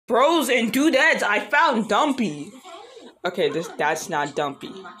Bros and dudettes, I found Dumpy. Okay, that's not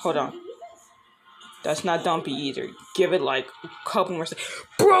Dumpy. Hold on. That's not Dumpy either. Give it like a couple more seconds.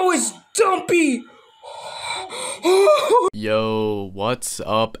 Bro, it's Dumpy! Yo, what's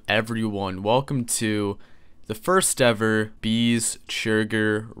up everyone? Welcome to the first ever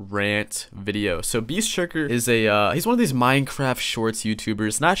Beesechurger rant video. So Beesechurger is he's one of these Minecraft Shorts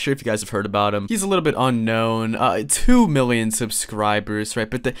YouTubers. Not sure if you guys have heard about him. He's a little bit unknown. 2 million subscribers, right?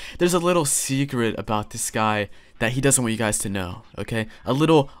 But there's a little secret about this guy that he doesn't want you guys to know, okay? A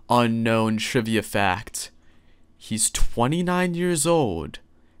little unknown trivia fact. He's 29 years old,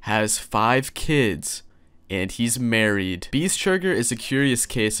 has 5 kids, and he's married. Beesechurger is a curious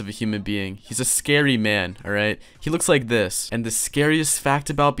case of a human being. He's a scary man, alright? He looks like this. And the scariest fact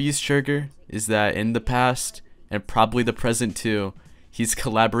about Beesechurger is that in the past, and probably the present too, he's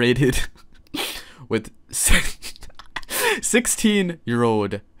collaborated with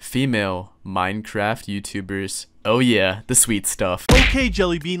 16-year-old female Minecraft YouTubers. Oh yeah, the sweet stuff. Okay,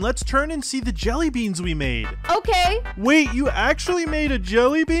 Jellybean, let's turn and see the jelly beans we made. Okay. Wait, you actually made a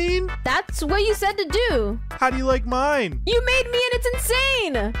jelly bean? That's what you said to do. How do you like mine? You made me and it's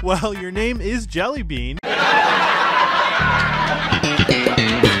insane. Well, your name is Jellybean.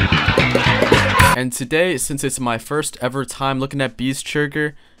 And today, since it's my first ever time looking at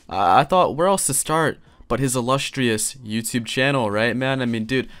Beesechurger, I thought where else to start but his illustrious YouTube channel, right, man? I mean,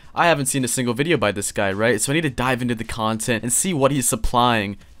 dude, I haven't seen a single video by this guy, right? So I need to dive into the content and see what he's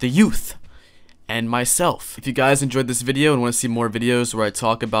supplying the youth and myself. If you guys enjoyed this video and want to see more videos where I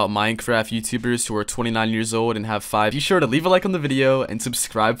talk about Minecraft YouTubers who are 29 years old and have 5, be sure to leave a like on the video and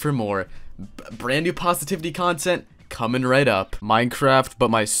subscribe for more brand new positivity content coming right up. Minecraft,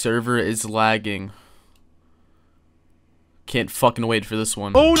 but my server is lagging. Can't fucking wait for this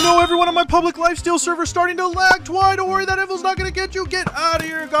one. Oh no, everyone on my public lifesteal server starting to lag. Why? Don't worry, that anvil's not gonna get you. Get out of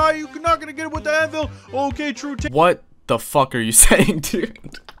here, guy. You're not gonna get it with the anvil. Okay, true. What the fuck are you saying, dude?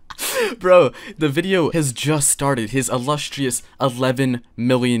 Bro, the video has just started. His illustrious 11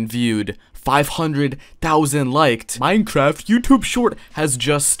 million viewed, 500,000 liked Minecraft YouTube short has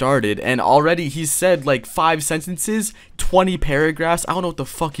just started, and already he's said like 5 sentences, 20 paragraphs. I don't know what the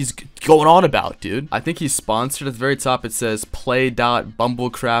fuck he's going on about, dude. I think he's sponsored. At the very top it says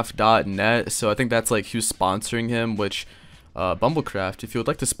play.bumblecraft.net, so I think that's like who's sponsoring him, which Bumblecraft, if you would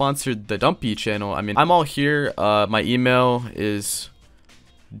like to sponsor the Dumpy channel, I mean, I'm all here. My email is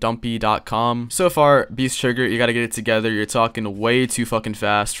Dumpy.com. So far, Beesechurger, you gotta get it together. You're talking way too fucking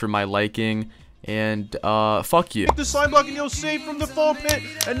fast for my liking, and fuck you. Take the slime block and you'll save from the fall pit,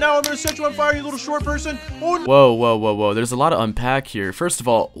 and now I'm gonna set you on fire, you little short person. Oh no. Whoa. There's a lot to unpack here. First of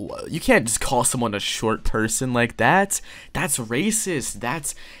all, you can't just call someone a short person like that. That's racist.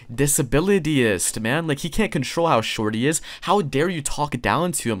 That's disabilityist, man. Like, he can't control how short he is. How dare you talk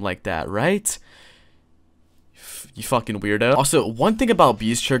down to him like that, right? You fucking weirdo. Also, one thing about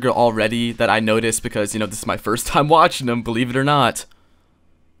Beesechurger already that I noticed, because, you know, this is my first time watching him, believe it or not,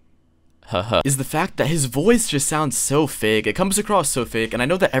 is the fact that his voice just sounds so fake. It comes across so fake, and I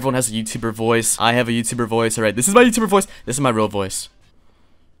know that everyone has a YouTuber voice. I have a YouTuber voice, alright? This is my YouTuber voice. This is my real voice.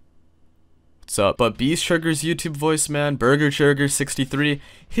 What's up? But Beesechurger's YouTube voice, man, Burgerchurger63,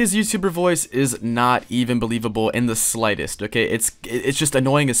 his YouTuber voice is not even believable in the slightest, okay? It's just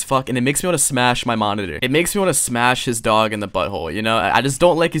annoying as fuck, and it makes me want to smash my monitor. It makes me want to smash his dog in the butthole, you know? I just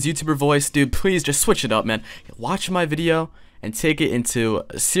don't like his YouTuber voice, dude. Please, just switch it up, man. Watch my video and take it into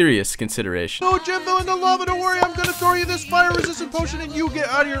serious consideration. No, Jim fell in the lava, don't worry, I'm gonna throw you this fire-resistant potion and you get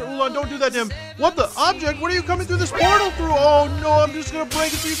out of here. Ulan, don't do that to him. What the object? What are you coming through this portal through? Oh no, I'm just gonna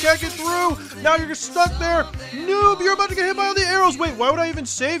break it so you can't get through. Now you're stuck there. Noob, you're about to get hit by all the arrows. Wait, why would I even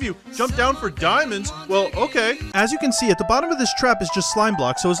save you? Jump down for diamonds? Well, okay. As you can see, at the bottom of this trap is just slime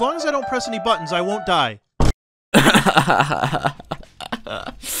blocks, so as long as I don't press any buttons, I won't die.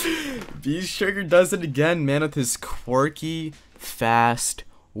 Beesechurger does it again, man, with his quirky, fast,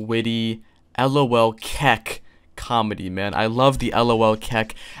 witty, LOL keck comedy, man. I love the LOL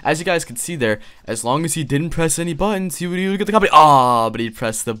keck. As you guys can see there, as long as he didn't press any buttons, he would get the comedy. Ah, but he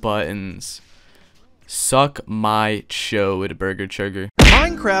pressed the buttons. Suck my chode, Burgerchurger.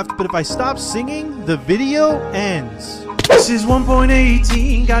 Minecraft, but if I stop singing, the video ends. This is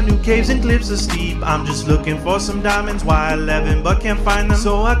 1.18, got new caves and cliffs are steep. I'm just looking for some diamonds, why 11 but can't find them.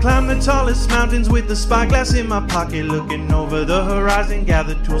 So I climb the tallest mountains with the spyglass in my pocket, looking over the horizon,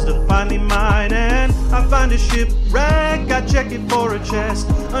 gather tools to finally mine. And I find a shipwreck, I check it for a chest.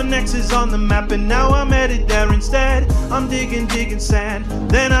 An X is on the map and now I'm headed there instead. I'm digging sand,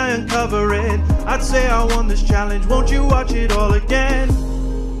 then I uncover it. I'd say I won this challenge, won't you watch it all again?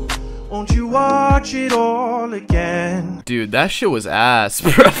 Won't you watch it all all again. Dude, that shit was ass,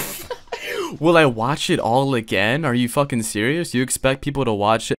 bro. Will I watch it all again? Are you fucking serious? You expect people to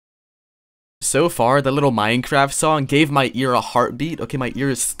watch it? So far, that little Minecraft song gave my ear a heartbeat. Okay, my ear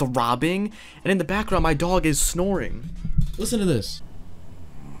is throbbing. And in the background, my dog is snoring. Listen to this.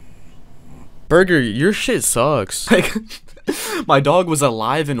 Burger, your shit sucks. Like, my dog was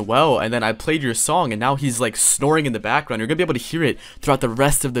alive and well, and then I played your song, and now he's like snoring in the background. You're gonna be able to hear it throughout the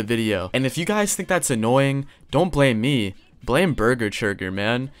rest of the video. And if you guys think that's annoying, don't blame me. Blame Beesechurger,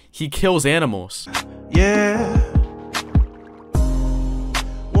 man. He kills animals. Yeah.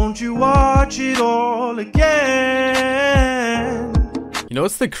 Won't you watch it all again? You know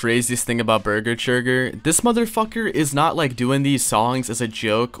what's the craziest thing about Beesechurger? This motherfucker is not like doing these songs as a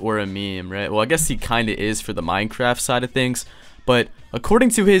joke or a meme, right? Well, I guess he kinda is for the Minecraft side of things, but according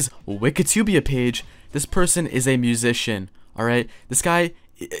to his Wikitubia page, this person is a musician, alright? This guy,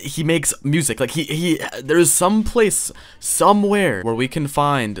 he makes music. Like, there's some place, somewhere, where we can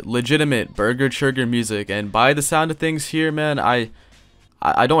find legitimate Beesechurger music, and by the sound of things here, man, I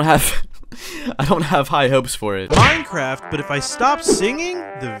don't have... I don't have high hopes for it. Minecraft, but if I stop singing,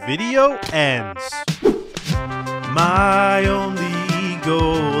 the video ends. My only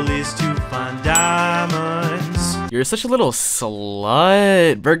goal is to find diamonds. You're such a little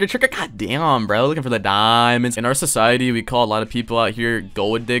slut, Beesechurger. Goddamn, bro, looking for the diamonds. In our society, we call a lot of people out here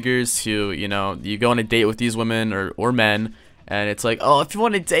gold diggers. Who, you know, you go on a date with these women or men, and it's like, oh, if you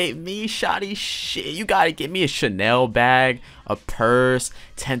want to date me, shawty, shit, you gotta get me a Chanel bag, a purse,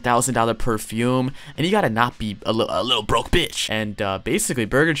 $10,000 perfume, and you gotta not be a little broke bitch. And basically,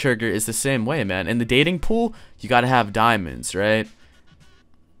 Beesechurger is the same way, man. In the dating pool, you gotta have diamonds, right?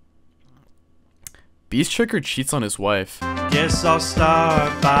 Beesechurger cheats on his wife. Guess I'll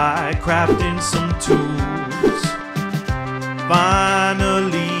start by crafting some tools.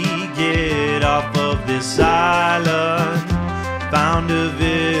 Finally get off of this island. Found a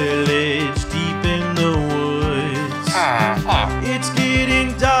village deep in the woods. It's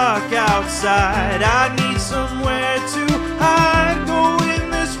getting dark outside. I need somewhere to hide. Go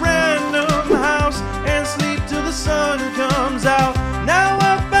in this random house and sleep till the sun comes out. Now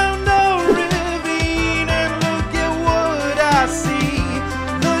I found a ravine and look at what I see.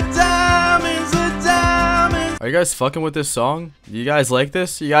 The diamonds, the diamonds. Are you guys fucking with this song? You guys like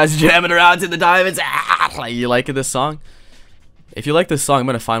this? You guys jamming around to the diamonds? You liking this song? If you like this song, I'm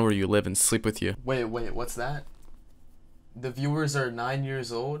gonna find where you live and sleep with you. Wait, what's that? The viewers are 9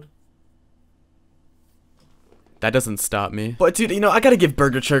 years old? That doesn't stop me. But dude, you know, I gotta give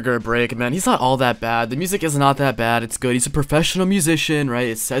Beesechurger a break, man. He's not all that bad. The music is not that bad. It's good. He's a professional musician, right?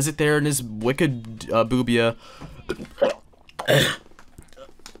 It says it there in his wicked boobia.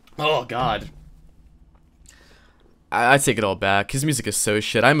 Oh, God. I take it all back. His music is so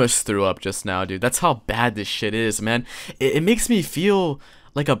shit. I almost threw up just now, dude. That's how bad this shit is, man. It makes me feel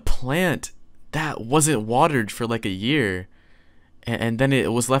like a plant that wasn't watered for like a year. And then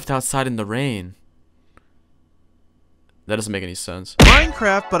it was left outside in the rain. That doesn't make any sense.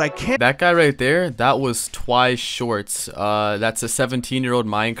 Minecraft, but I can't. That guy right there, that was Twice Shorts. That's a 17-year-old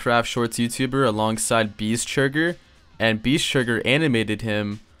Minecraft Shorts YouTuber alongside Beesechurger. And Beesechurger animated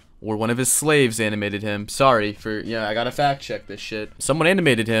him. Or one of his slaves animated him. Sorry for, yeah, I gotta fact check this shit. Someone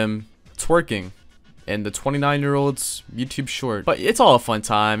animated him twerking in the 29-year-old's YouTube short. But it's all a fun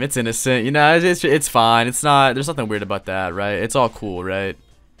time. It's innocent, you know, it's fine. It's not, there's nothing weird about that, right? It's all cool, right?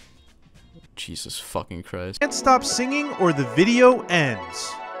 Jesus fucking Christ. Can't stop singing or the video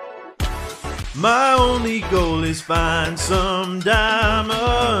ends. My only goal is find some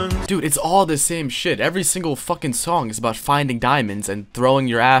diamonds. Dude, it's all the same shit. Every single fucking song is about finding diamonds and throwing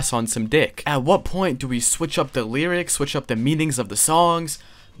your ass on some dick. At what point do we switch up the lyrics, switch up the meanings of the songs?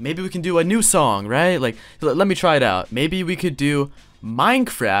 Maybe we can do a new song, right? Like, let me try it out. Maybe we could do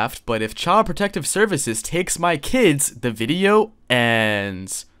Minecraft, but if Child Protective Services takes my kids, the video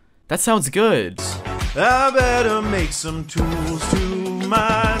ends. That sounds good. I better make some tools to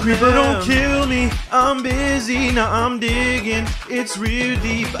mine. Creeper, don't kill me. I'm busy, now I'm digging. It's real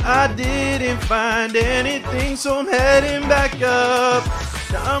deep. I didn't find anything, so I'm heading back up.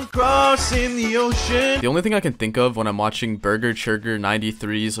 Now I'm crossing the ocean. The only thing I can think of when I'm watching Beesechurger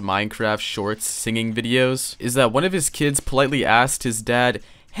 93's Minecraft Shorts singing videos is that one of his kids politely asked his dad,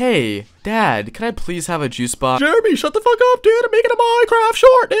 "Hey, Dad, can I please have a juice box?" "Jeremy, shut the fuck up, dude. I'm making a Minecraft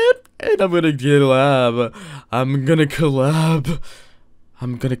short, dude. And I'm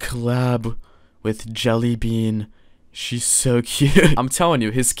gonna collab with Jelly Bean. She's so cute." I'm telling you,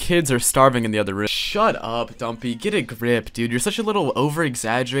 his kids are starving in the other room. Shut up, Dumpy. Get a grip, dude. You're such a little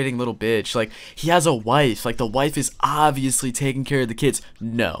over-exaggerating little bitch. Like, he has a wife. Like, the wife is obviously taking care of the kids.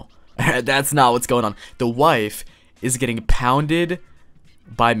 No. That's not what's going on. The wife is getting pounded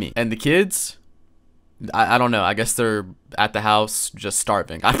by me. And the kids, I don't know. I guess they're at the house just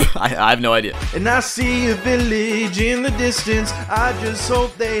starving. I have no idea. And I see a village in the distance. I just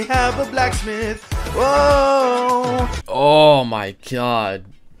hope they have a blacksmith. Whoa. Oh my god.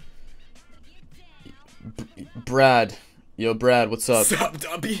 Brad. Yo, Brad, what's up? What's up,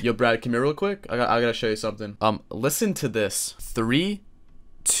 Dumpy? Yo, Brad, come here real quick. I gotta show you something. Listen to this. 3,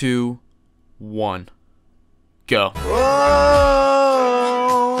 2, 1. Go. Whoa.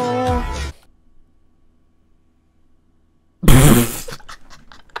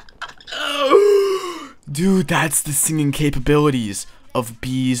 Dude, that's the singing capabilities of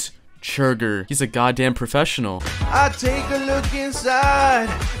Beesechurger. He's a goddamn professional. I take a look inside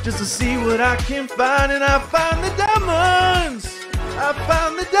just to see what I can find, and I found the diamonds. I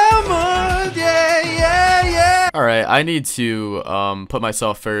found the diamonds. Yeah, yeah, yeah. All right, I need to put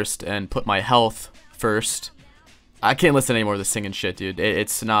myself first and put my health first. I can't listen anymore to this singing shit, dude.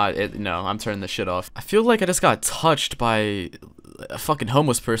 No, I'm turning this shit off. I feel like I just got touched by a fucking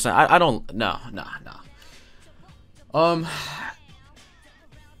homeless person. I don't, no. I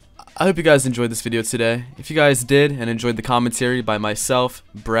hope you guys enjoyed this video today. If you guys did and enjoyed the commentary by myself,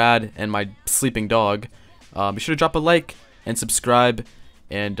 Brad, and my sleeping dog, be sure to drop a like and subscribe,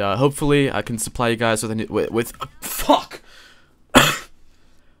 and hopefully I can supply you guys with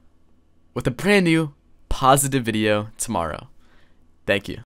with a brand new positive video tomorrow. Thank you.